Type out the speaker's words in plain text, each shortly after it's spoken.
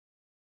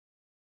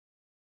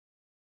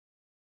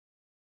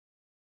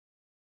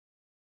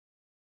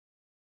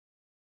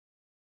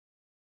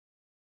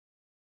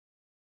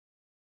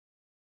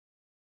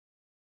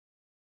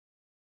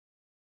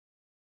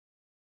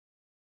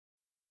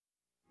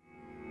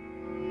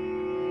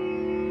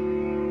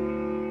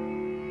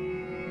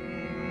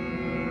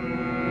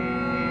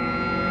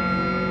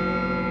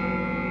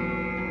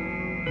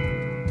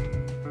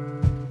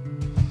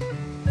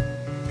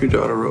Your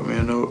daughter wrote me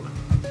a note.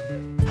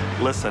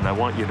 Listen, I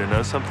want you to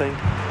know something.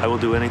 I will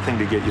do anything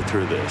to get you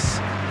through this.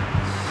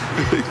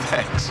 Really,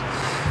 thanks.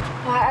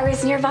 Well, I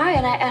was nearby,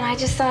 and I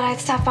just thought I'd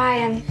stop by.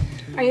 And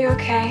are you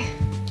okay?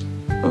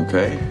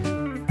 Okay.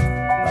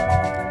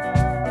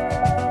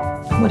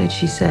 What did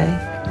she say?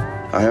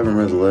 I haven't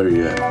read the letter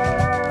yet.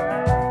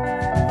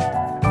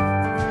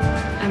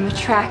 I'm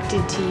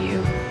attracted to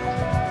you.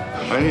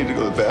 I need to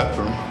go to the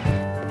bathroom.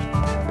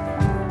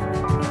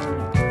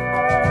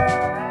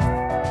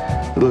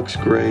 It looks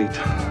great.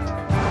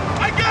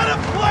 I got a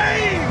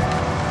plane!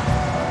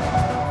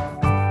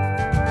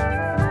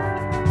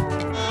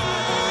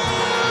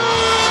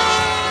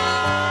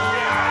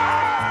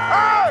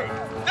 Hey!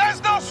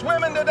 There's no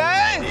swimming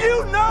today!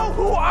 You know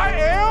who I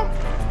am?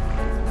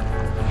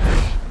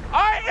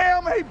 I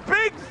am a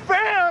big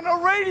fan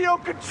of Radio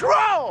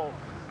Control!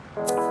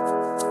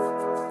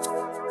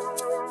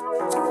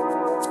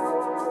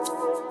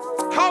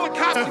 Call the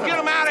cops and get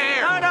him out of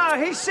here! No,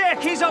 he's sick.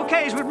 He's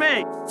okay. He's with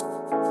me.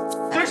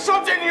 There's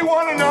something you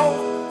want to know?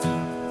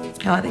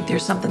 No, I think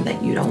there's something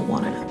that you don't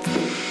want to know.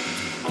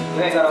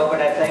 You ain't gonna open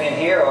that thing in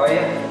here, are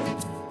you?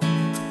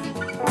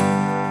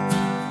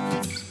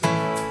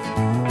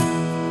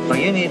 Well,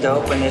 you need to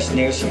open this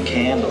near some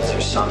candles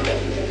or something.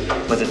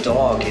 With a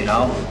dog, you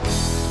know?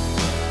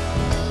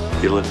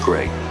 You look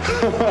great.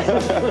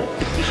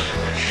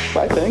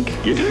 I think.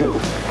 You do.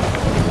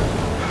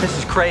 This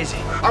is crazy.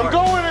 I'm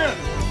going in!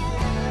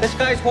 This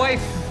guy's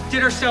wife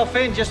did herself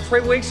in just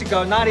 3 weeks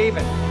ago, not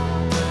even.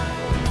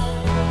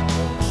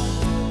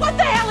 What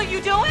the hell are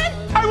you doing?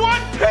 I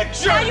want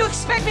pictures! Now you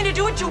expect me to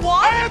do what you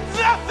want? I had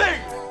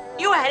nothing!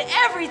 You had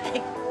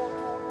everything.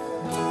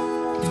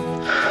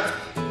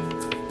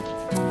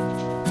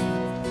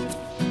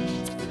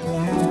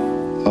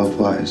 Love,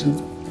 Liza.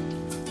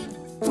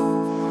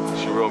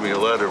 She wrote me a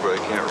letter, but I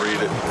can't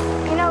read it.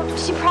 You know,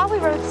 she probably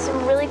wrote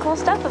some really cool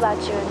stuff about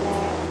you in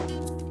there.